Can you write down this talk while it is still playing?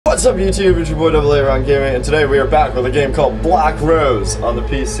What's up YouTube, it's your boy AA Gaming, and today we are back with a game called Black Rose on the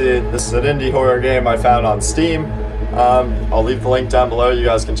PC. This is an indie horror game I found on Steam. I'll leave the link down below, you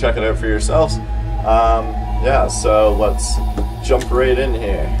guys can check it out for yourselves. Yeah, so let's jump right in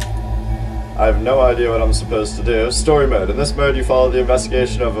here. I have no idea what I'm supposed to do. Story mode. In this mode you follow the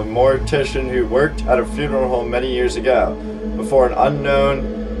investigation of a mortician who worked at a funeral home many years ago, before an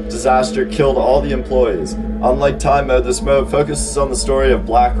unknown disaster killed all the employees. Unlike time mode, this mode focuses on the story of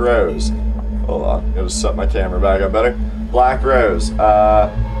Black Rose. Hold on, I'm gonna set my camera back up better. Black Rose,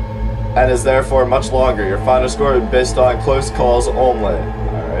 and is therefore much longer. Your final score is based on close calls only.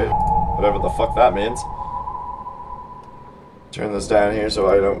 Alright, whatever the fuck that means. Turn this down here so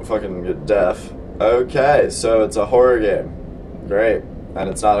I don't fucking get deaf. Okay, so it's a horror game. Great. And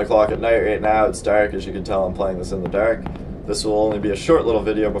it's 9 o'clock at night right now. It's dark, as you can tell I'm playing this in the dark. This will only be a short little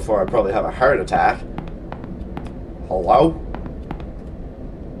video before I probably have a heart attack. Hello?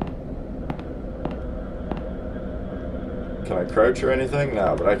 Can I crouch or anything?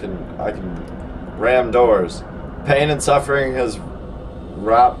 No, but I can ram doors. Pain and suffering has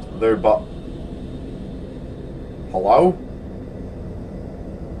wrapped their butt. Hello?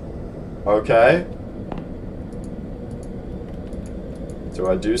 Okay. Do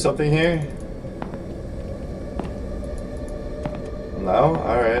I do something here? No?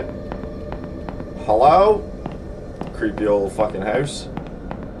 Alright. Hello? Creepy old fucking house.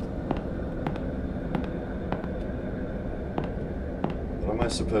 What am I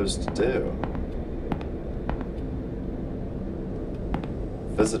supposed to do?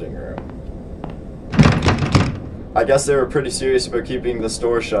 Visiting room. I guess they were pretty serious about keeping this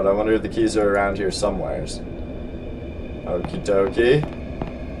door shut. I wonder if the keys are around here somewheres. Okie dokie.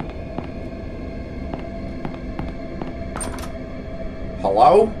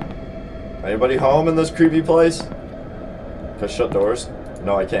 Hello? Anybody home in this creepy place? Can I shut doors?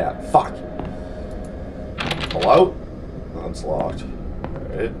 No, I can't. Fuck. Hello? Oh, it's locked.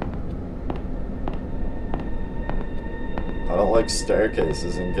 Alright. I don't like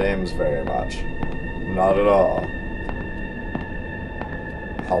staircases in games very much. Not at all.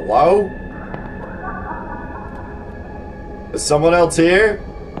 Hello? Is someone else here?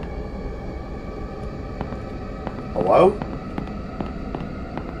 Hello?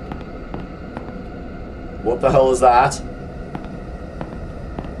 What the hell is that?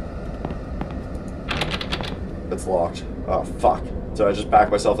 It's locked. Oh, fuck. So I just back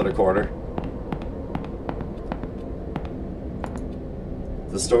myself in a corner.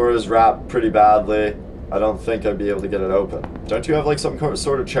 The store is wrapped pretty badly. I don't think I'd be able to get it open. Don't you have like some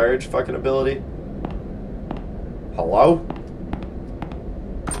sort of charge fucking ability? Hello?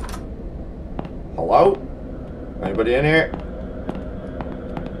 Hello? Anybody in here?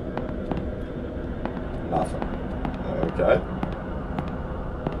 Nothing. Okay.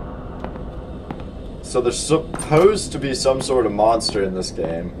 So there's supposed to be some sort of monster in this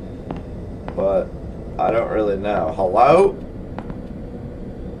game, but I don't really know. Hello?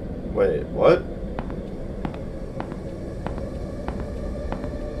 Wait, what?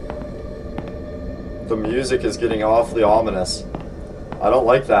 The music is getting awfully ominous. I don't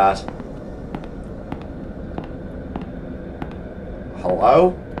like that.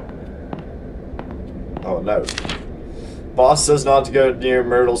 Hello? Oh, no. Boss says not to go near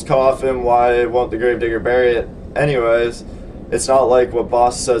Myrtle's coffin. Why won't the gravedigger bury it? Anyways, it's not like what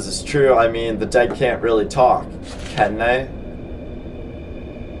Boss says is true. I mean, the dead can't really talk. Can they?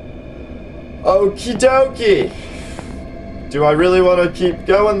 Okie dokie! Do I really want to keep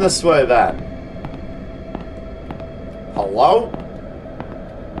going this way then? Hello?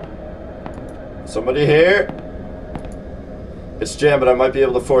 Somebody here? It's jammed, but I might be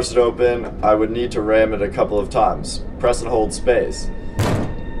able to force it open. I would need to ram it a couple of times. Press and hold space.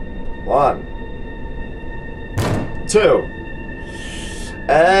 1, 2,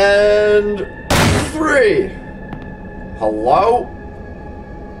 and 3. Hello?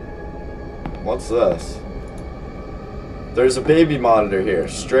 What's this? There's a baby monitor here.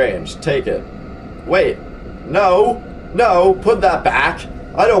 Strange. Take it. Wait. No. No. Put that back.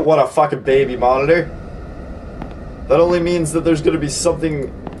 I don't want a fucking baby monitor. That only means that there's going to be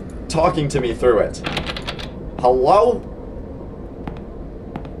something talking to me through it. Hello?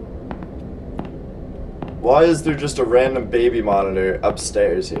 Why is there just a random baby monitor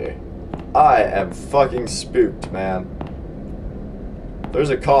upstairs here? I am fucking spooked, man. There's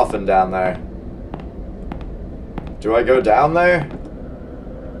a coffin down there. Do I go down there?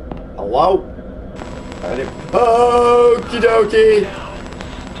 Hello? Okie dokie!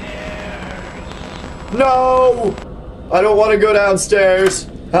 No! I don't want to go downstairs.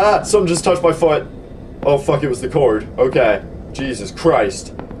 Ah, something just touched my foot. Oh fuck, it was the cord. Okay. Jesus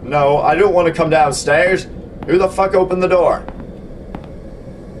Christ. No, I don't want to come downstairs. Who the fuck opened the door?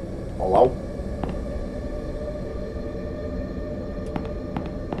 Hello?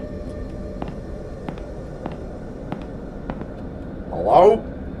 Hello?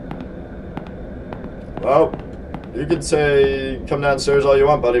 Well, you can say come downstairs all you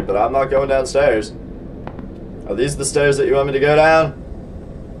want, buddy, but I'm not going downstairs. Are these the stairs that you want me to go down?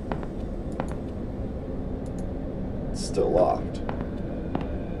 It's still locked.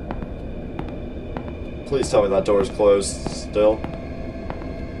 Please tell me that door is closed still.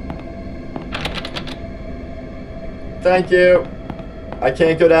 Thank you. I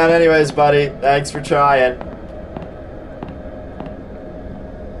can't go down anyways, buddy. Thanks for trying.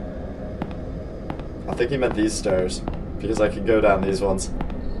 I think he meant these stairs, because I could go down these ones.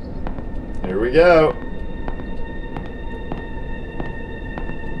 Here we go.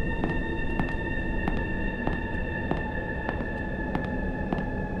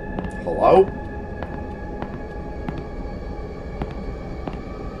 Hello?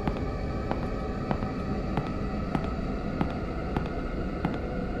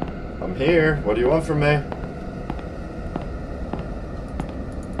 I'm here. What do you want from me?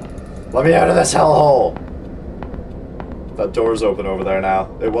 Let me out of this hellhole! That door's open over there now.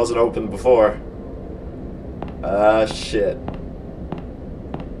 It wasn't open before. Shit.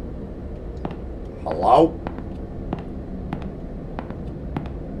 Hello?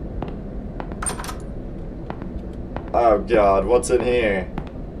 Oh god, what's in here?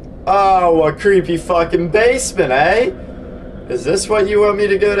 Oh, a creepy fucking basement, eh? Is this what you want me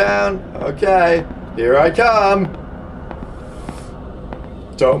to go down? Okay, here I come.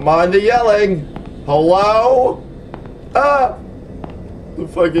 Don't mind the yelling. Hello? Ah! The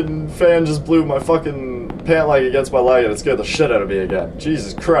fucking fan just blew my fucking pant leg against my leg and it scared the shit out of me again.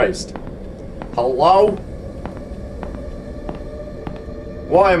 Jesus Christ. Hello?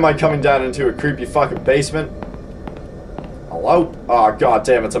 Why am I coming down into a creepy fucking basement? Hello? Oh god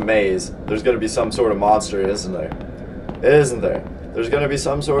damn, it's a maze. There's gonna be some sort of monster, isn't there? Isn't there? There's gonna be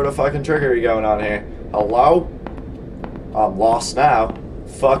some sort of fucking trickery going on here. Hello? I'm lost now.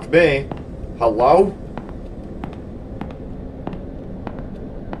 Fuck me. Hello?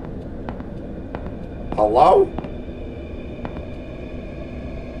 Hello?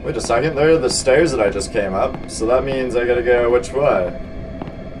 Wait a second, there are the stairs that I just came up, so that means I gotta go which way?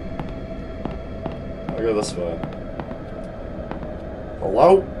 I'll go this way.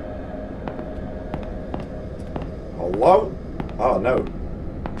 Hello? Hello? Oh no.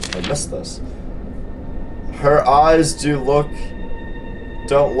 I missed this. Her eyes don't look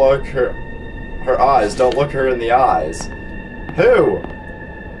her eyes don't look her in the eyes. Who?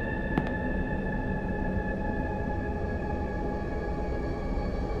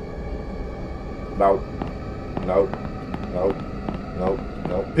 Nope. Nope. Nope. Nope.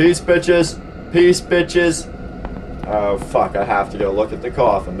 Nope. Peace, bitches. Peace, bitches. Oh, fuck. I have to go look at the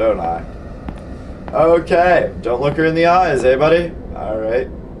coffin, don't I? Okay. Don't look her in the eyes, eh, buddy? Alright.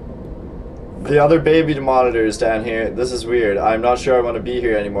 The other baby monitor is down here. This is weird. I'm not sure I want to be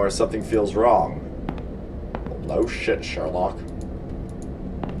here anymore. Something feels wrong. Well, no shit, Sherlock.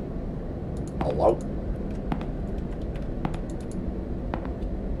 Hello?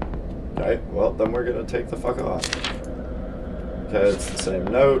 Okay, well, then we're gonna take the fuck off. Okay, it's the same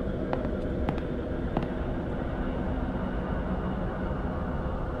note.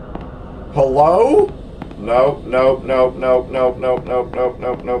 Hello? Nope, nope, nope, nope, nope, nope, nope, nope,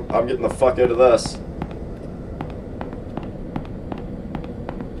 nope, nope. I'm getting the fuck out of this.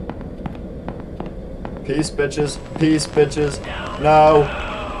 Peace, bitches. Peace, bitches. No.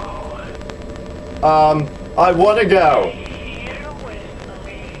 I wanna go.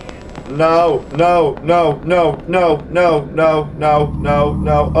 No, no, no, no, no, no, no, no, no,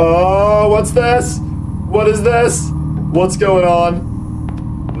 no. Oh, what's this? What is this? What's going on?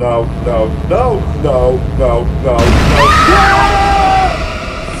 No, no, no, no, no, no, no.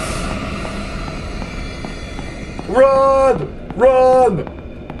 Run! Run!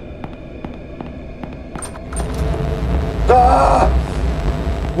 Ah!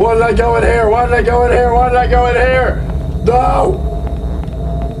 Why did I go in here? Why did I go in here? Why did I go in here? No!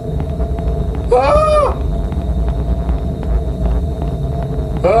 Ah!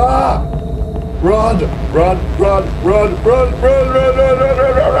 Ah! Run! Run! Run! Run! Run! Run! Run! Run! Run!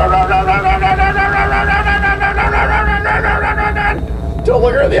 Don't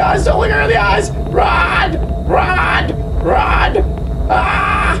look her in the eyes! Don't look her in the eyes! Run! Run! Run!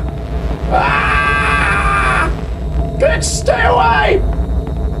 Ah! Ah! Bitch, stay away!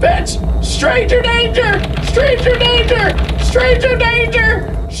 Bitch! Stranger danger! Stranger danger! Stranger danger!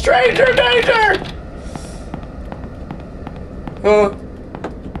 Stranger danger!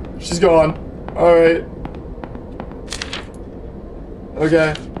 She's gone. Alright.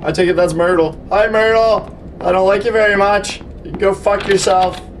 Okay. I take it that's Myrtle. Hi, Myrtle! I don't like you very much. You can go fuck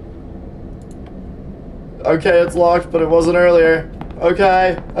yourself. Okay, it's locked, but it wasn't earlier.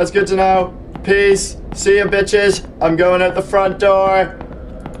 Okay, that's good to know. Peace. See ya, bitches. I'm going out the front door.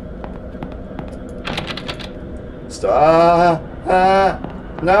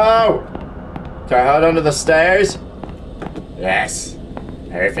 No! Can I hide under the stairs? Yes.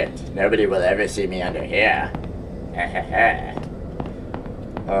 Perfect. Nobody will ever see me under here.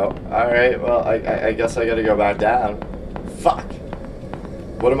 Oh, alright, well, I guess I gotta go back down. Fuck.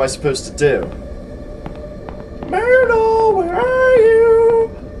 What am I supposed to do? Myrtle, where are you?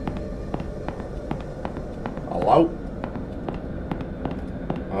 Hello?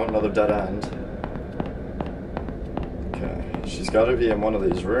 Oh, another dead end. Okay, she's gotta be in one of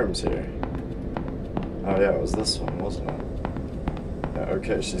these rooms here. Oh yeah, it was this one, wasn't it? Yeah,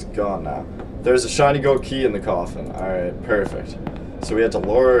 okay, she's gone now. There's a shiny gold key in the coffin. Alright, perfect. So we had to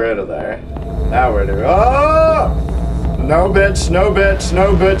lure her out of there. Now where do we... Oh! No bitch, no bitch,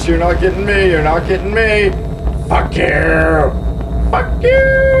 no bitch. You're not getting me, you're not getting me. Fuck you! Fuck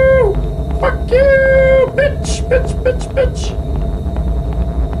you! Fuck you! Bitch, bitch, bitch, bitch.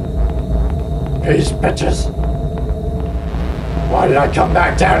 Peace, bitches. Why did I come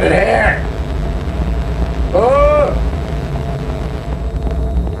back down in here? Oh!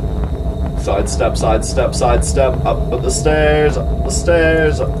 Sidestep, sidestep, sidestep, up the stairs, up the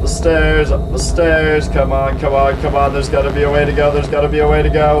stairs, up the stairs, up the stairs. Come on, come on, come on. There's gotta be a way to go. There's gotta be a way to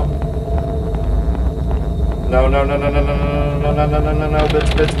go. No, no, no, no, no, no, no, no, no, no, no, no, no,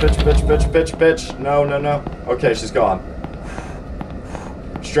 bitch, bitch, bitch, bitch, bitch, bitch, bitch. No, no, no. Okay, she's gone.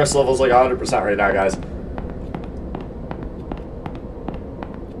 Stress level's like 100% right now, guys.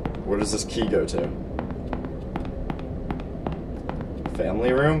 Where does this key go to?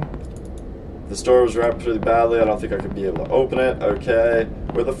 Family room? The door was wrapped really badly. I don't think I could be able to open it. Okay.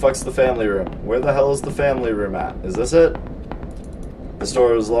 Where the fuck's the family room? Where the hell is the family room at? Is this it? The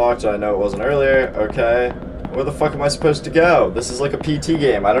door was locked. I know it wasn't earlier. Okay. Where the fuck am I supposed to go? This is like a PT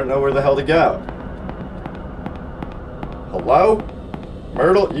game. I don't know where the hell to go. Hello?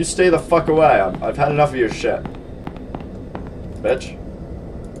 Myrtle, you stay the fuck away. I've had enough of your shit. Bitch.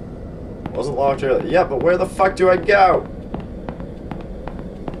 Wasn't locked earlier. Yeah, but where the fuck do I go?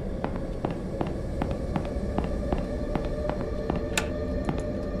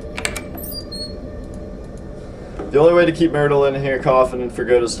 The only way to keep Myrtle in here coughing for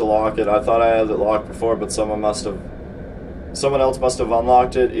good is to lock it. I thought I had it locked before, but someone else must have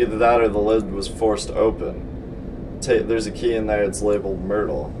unlocked it. Either that or the lid was forced open. There's a key in there, it's labeled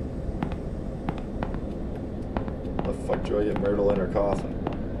Myrtle. The fuck do I get Myrtle in her coffin?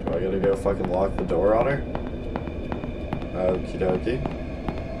 Do I gotta go fucking lock the door on her? Okie dokie.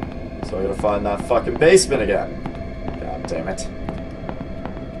 So I gotta find that fucking basement again. God damn it.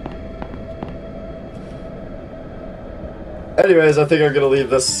 Anyways, I think I'm gonna leave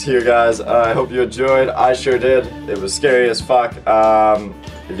this here, guys. I hope you enjoyed. I sure did. It was scary as fuck.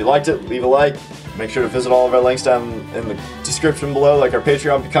 If you liked it, leave a like. Make sure to visit all of our links down in the description below, like our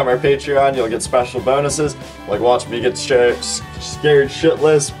Patreon. Become our Patreon. You'll get special bonuses, like watch me get scared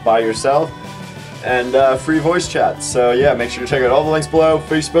shitless by yourself, and free voice chats. So yeah, make sure to check out all the links below.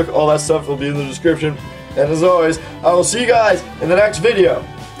 Facebook, all that stuff will be in the description. And as always, I will see you guys in the next video.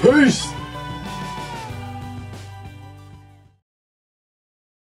 Peace!